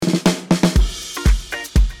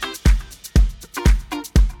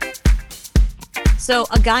So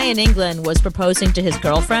a guy in England was proposing to his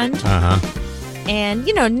girlfriend. And,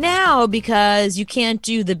 now because you can't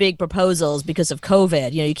do the big proposals because of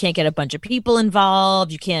COVID, you can't get a bunch of people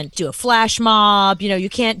involved. You can't do a flash mob. You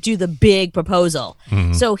can't do the big proposal.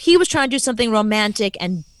 So he was trying to do something romantic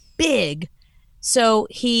and big. So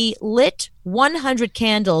he lit 100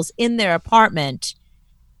 candles in their apartment.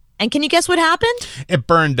 And can you guess what happened? It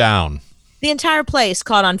burned down. The entire place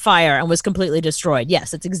caught on fire and was completely destroyed.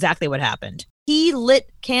 Yes, that's exactly what happened. He lit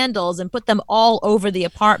candles and put them all over the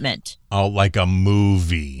apartment. Oh, like a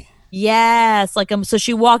movie. Yes, so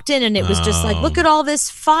she walked in and it was just like, look at all this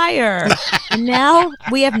fire. And now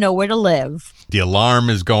we have nowhere to live. The alarm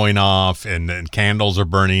is going off and candles are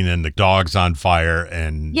burning and the dog's on fire.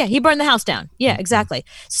 And yeah, he burned the house down. Yeah, exactly.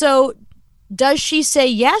 So does she say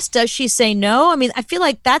yes? Does she say no? I mean, I feel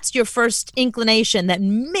like that's your first inclination that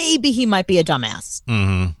maybe he might be a dumbass.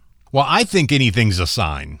 Well, I think anything's a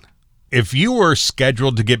sign. If you were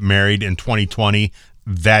scheduled to get married in 2020,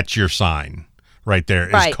 that's your sign right there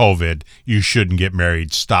is Right. COVID. You shouldn't get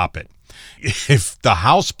married. Stop it. If the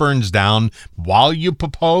house burns down while you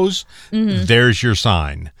propose, there's your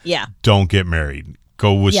sign. Yeah. Don't get married.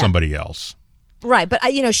 Go with Yeah. somebody else. Right. But,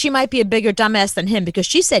 she might be a bigger dumbass than him because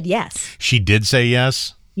she said yes. She did say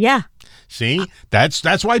yes. Yeah. See, that's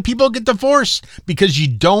why people get divorced, because you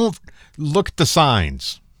don't look at the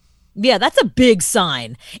signs. Yeah, that's a big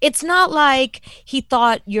sign. It's not like he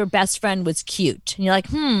thought your best friend was cute. And you're like,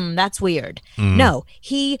 that's weird. No,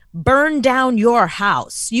 he burned down your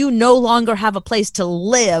house. You no longer have a place to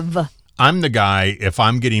live. I'm the guy, if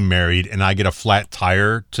I'm getting married and I get a flat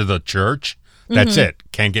tire to the church, that's it.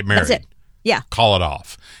 Can't get married. That's it. Yeah. Call it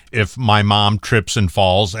off. If my mom trips and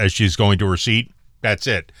falls as she's going to her seat, that's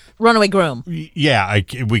it. Runaway groom. Yeah,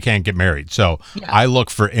 we can't get married. So Yeah. I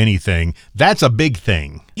look for anything. That's a big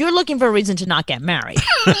thing. You're looking for a reason to not get married.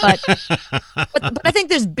 But I think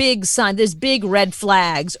there's big signs, there's big red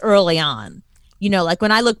flags early on. Like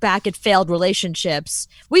when I look back at failed relationships,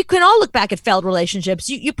 we can all look back at failed relationships.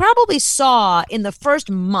 You probably saw in the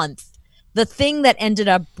first month the thing that ended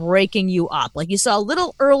up breaking you up. Like you saw a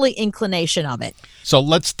little early inclination of it. So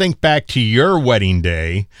let's think back to your wedding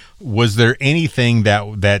day. Was there anything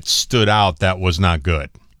that stood out that was not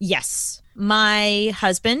good? Yes. My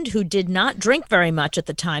husband, who did not drink very much at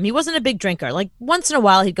the time, he wasn't a big drinker. Like once in a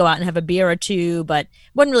while he'd go out and have a beer or two, but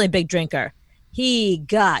wasn't really a big drinker. He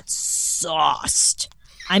got sauced.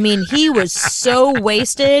 I mean, he was so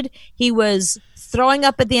wasted. He was throwing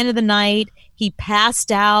up at the end of the night. He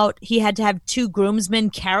passed out. He had to have 2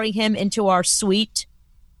 groomsmen carry him into our suite,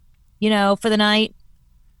 for the night.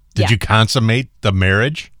 Did Yeah. you consummate the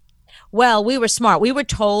marriage? Well, we were smart. We were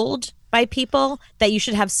told by people that you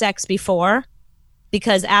should have sex before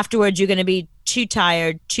because afterwards you're going to be too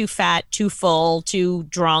tired, too fat, too full, too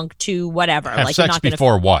drunk, too whatever. Have you're sex not gonna,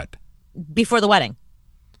 before what? before the wedding.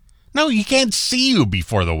 No, you can't see you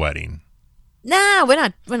before the wedding. Nah, we're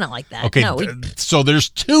not like that. Okay, No, so there's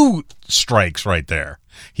 2 strikes right there.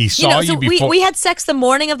 He saw you before. we had sex the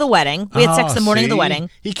morning of the wedding. We had sex the morning of the see? wedding.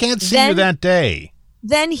 He can't see you that day.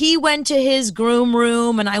 Then he went to his groom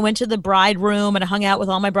room and I went to the bride room and I hung out with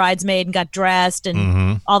all my bridesmaids and got dressed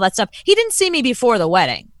and all that stuff. He didn't see me before the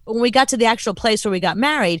wedding. When we got to the actual place where we got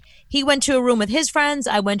married, he went to a room with his friends.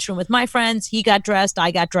 I went to a room with my friends. He got dressed.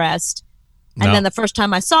 I got dressed. And No. then the first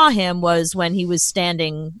time I saw him was when he was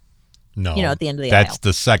standing, No, at the end of the that's aisle.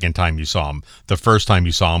 the second time you saw him. The first time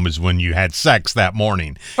you saw him was when you had sex that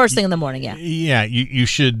morning. First thing in the morning, yeah. Yeah, you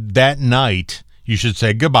should, that night, you should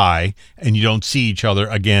say goodbye, and you don't see each other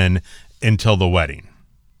again until the wedding.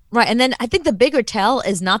 Right. And then I think the bigger tell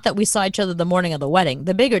is not that we saw each other the morning of the wedding.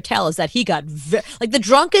 The bigger tell is that he got like the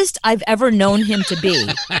drunkest I've ever known him to be.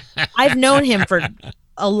 I've known him for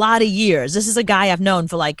a lot of years. This is a guy I've known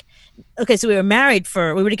for so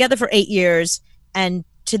we were together for 8 years. And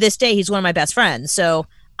to this day, he's one of my best friends. So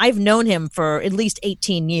I've known him for at least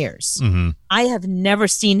 18 years. I have never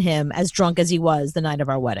seen him as drunk as he was the night of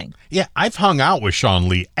our wedding. Yeah, I've hung out with Sean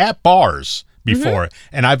Lee at bars before,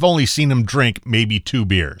 and I've only seen him drink maybe 2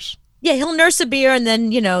 beers. Yeah, he'll nurse a beer and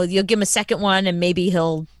then, you'll give him a second one and maybe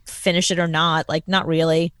he'll finish it or not. Like, not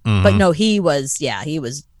really. But no, he was,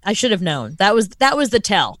 I should have known. That was the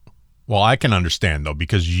tell. Well, I can understand, though,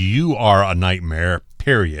 because you are a nightmare,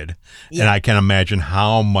 period. Yeah. And I can imagine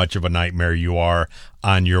how much of a nightmare you are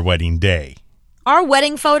on your wedding day. Our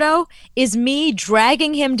wedding photo is me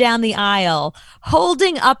dragging him down the aisle,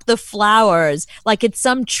 holding up the flowers like it's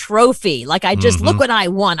some trophy. Like I just look what I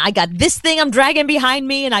won. I got this thing I'm dragging behind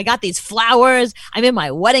me and I got these flowers. I'm in my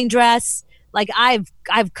wedding dress. Like I've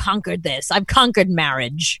conquered this. I've conquered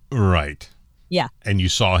marriage. Right. Yeah, and you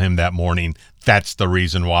saw him that morning, that's the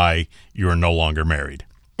reason why you are no longer married.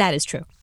 that is true.